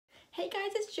Hey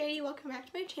guys, it's JD. Welcome back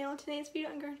to my channel. Today's video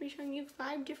I'm going to be showing you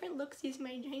 5 different looks using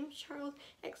my James Charles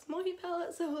X Morphe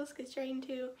palette, so let's get straight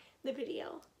into the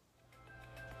video.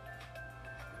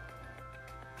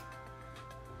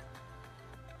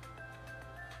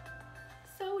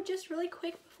 So just really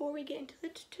quick before we get into the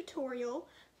tutorial,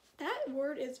 that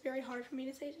word is very hard for me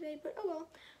to say today, but oh well.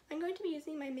 I'm going to be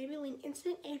using my Maybelline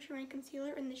Instant Age Rewind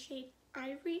Concealer in the shade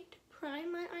Ivory to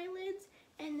prime my eyelids,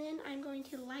 and then I'm going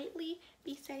to lightly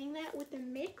be setting that with a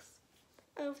mix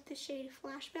of the shade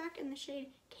Flashback and the shade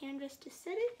Canvas to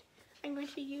set it. I'm going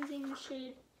to be using the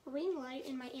shade Ring Light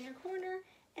in my inner corner,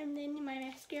 and then my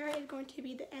mascara is going to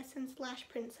be the Essence Lash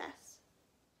Princess.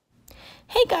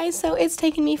 Hey guys, so it's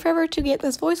taken me forever to get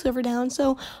this voiceover down,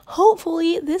 so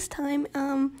hopefully this time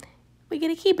we get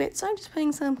to keep it. So I'm just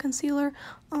putting some concealer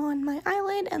on my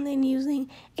eyelid and then using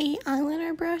a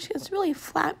eyeliner brush. It's really a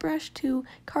flat brush to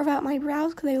carve out my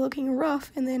brows because they're looking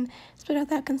rough, and then spread out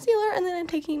that concealer, and then I'm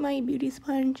taking my beauty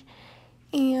sponge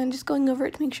and just going over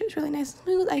it to make sure it's really nice and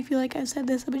smooth. I feel like I've said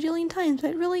this a bajillion times,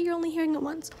 but really you're only hearing it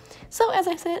once. So as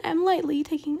I said, I'm lightly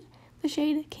taking the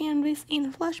shade Canvas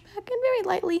and Flashback and very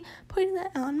lightly putting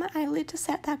that on my eyelid to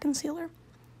set that concealer.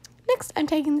 Next, I'm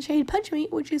taking the shade Punch Me,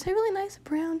 which is a really nice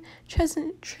brown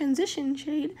transition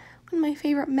shade, one of my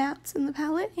favorite mattes in the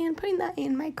palette, and putting that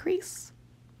in my crease.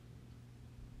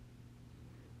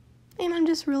 And I'm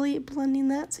just really blending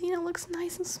that so, it looks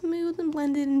nice and smooth and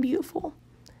blended and beautiful.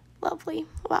 Lovely.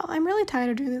 Wow, I'm really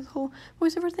tired of doing this whole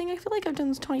voiceover thing. I feel like I've done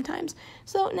this 20 times.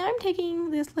 So now I'm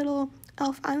taking this little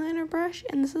e.l.f. eyeliner brush,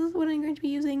 and this is what I'm going to be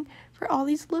using for all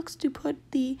these looks to put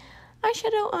the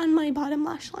eyeshadow on my bottom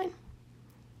lash line.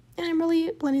 And I'm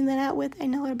really blending that out with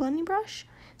another blending brush.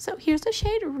 So here's the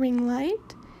shade Ring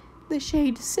Light, the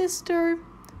shade Sister,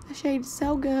 the shade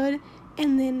So Good,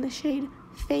 and then the shade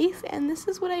Faith. And this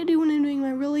is what I do when I'm doing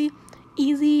my really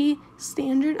easy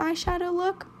standard eyeshadow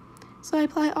look. So I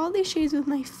apply all these shades with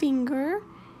my finger,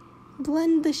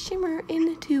 blend the shimmer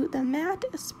into the matte,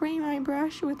 spray my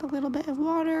brush with a little bit of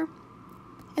water,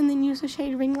 and then use the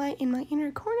shade Ring Light in my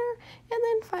inner corner. And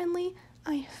then finally,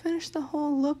 I finish the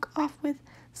whole look off with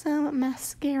some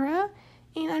mascara,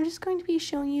 and I'm just going to be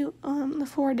showing you the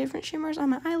 4 different shimmers on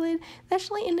my eyelid. They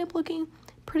actually end up looking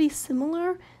pretty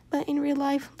similar, but in real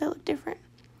life they look different.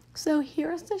 So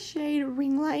here's the shade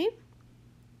Ring Light,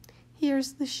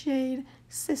 here's the shade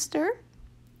Sister,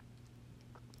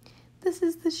 this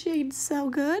is the shade So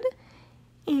Good,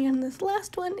 and this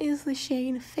last one is the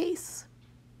shade Face.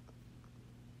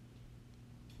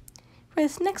 For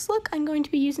this next look, I'm going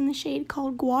to be using the shade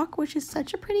called Guac, which is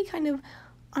such a pretty kind of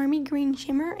army green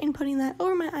shimmer, and putting that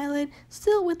over my eyelid,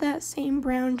 still with that same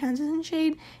brown transition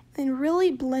shade, then really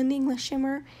blending the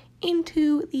shimmer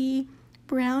into the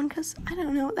brown, because I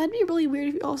don't know, that'd be really weird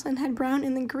if you all of a sudden had brown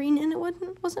and then green and it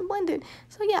wasn't blended.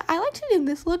 So yeah, I like to do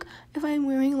this look if I'm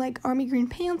wearing like army green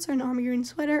pants or an army green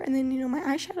sweater, and then my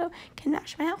eyeshadow can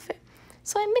match my outfit.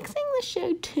 So I'm mixing the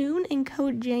shade Tune and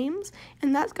Code James,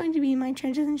 and that's going to be my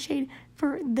transition shade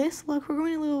for this look. We're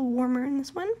going a little warmer in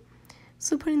this one.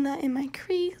 So putting that in my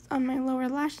crease on my lower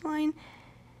lash line,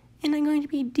 and I'm going to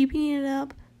be deepening it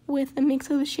up with a mix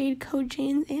of the shade Code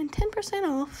James and 10%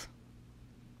 off.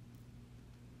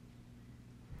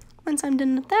 Once I'm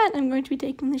done with that, I'm going to be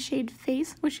taking the shade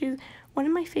Face, which is one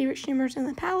of my favorite shimmers in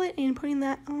the palette, and putting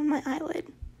that on my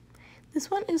eyelid.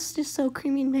 This one is just so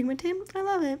creamy and pigmented. I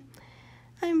love it.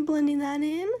 I'm blending that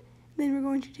in. Then we're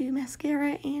going to do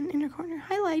mascara and inner corner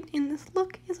highlight, and this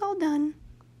look is all done.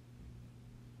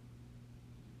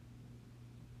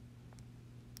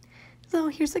 So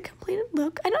here's the completed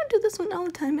look. I don't do this one all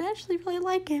the time, but I actually really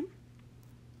like it.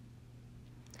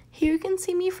 Here you can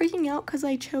see me freaking out because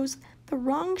I chose the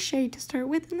wrong shade to start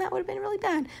with, and that would have been really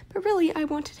bad. But really, I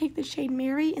want to take the shade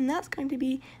Mary, and that's going to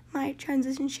be my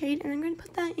transition shade, and I'm going to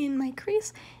put that in my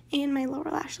crease and my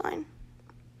lower lash line.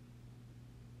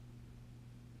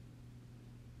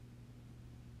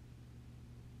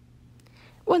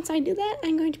 Once I do that,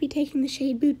 I'm going to be taking the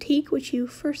shade Boutique, which you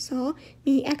first saw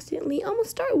me accidentally almost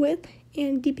start with,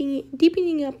 and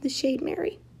deepening up the shade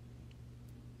Mary.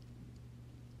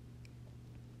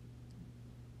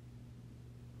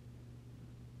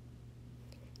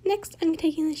 Next, I'm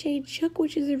taking the shade Shook,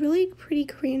 which is a really pretty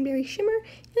cranberry shimmer,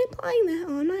 and applying that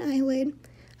on my eyelid.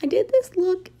 I did this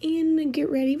look in Get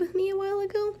Ready With Me a while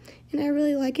ago, and I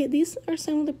really like it. These are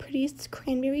some of the prettiest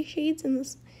cranberry shades in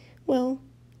this, well,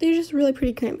 they're just really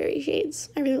pretty cranberry shades.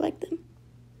 I really like them.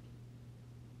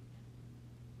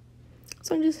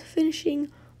 So I'm just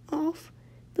finishing off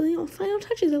the final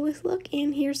touches of this look,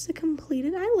 and here's the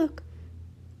completed eye look.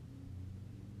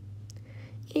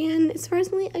 And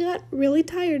surprisingly, I got really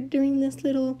tired during this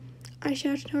little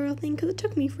eyeshadow tutorial thing because it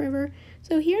took me forever.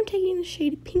 So here I'm taking the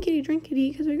shade Pinkity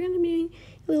Drinkity because we're going to be doing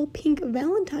a little pink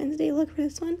Valentine's Day look for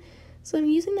this one. So I'm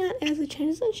using that as the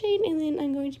transition shade, and then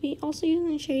I'm going to be also using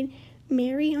the shade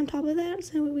Mary on top of that,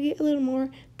 so we get a little more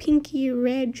pinky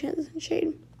red transition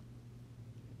shade.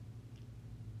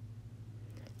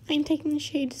 I'm taking the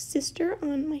shade Sister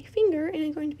on my finger, and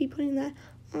I'm going to be putting that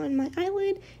on my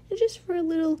eyelid, and just for a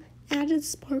little added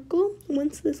sparkle,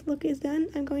 once this look is done,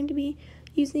 I'm going to be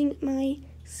using my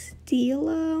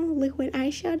Stila liquid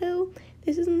eyeshadow.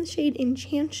 This is in the shade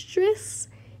Enchantress,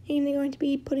 and I'm going to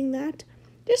be putting that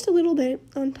just a little bit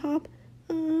on top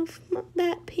of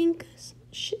that pink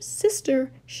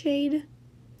Sister shade.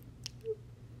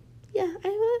 Yeah, I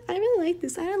really like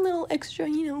this. I had a little extra,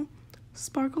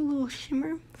 sparkle, little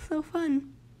shimmer. So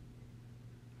fun.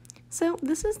 So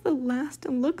this is the last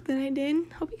look that I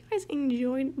did. Hope you guys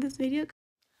enjoyed this video.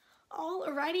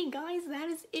 Alrighty guys, that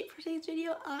is it for today's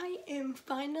video. I am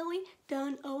finally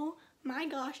done. Oh my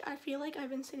gosh, I feel like I've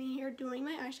been sitting here doing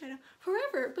my eyeshadow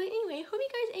forever. But anyway, hope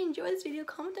you guys enjoyed this video.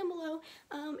 Comment down below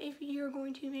if you're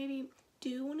going to maybe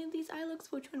do one of these eye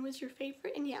looks, which one was your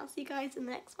favorite. And yeah, I'll see you guys in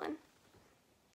the next one.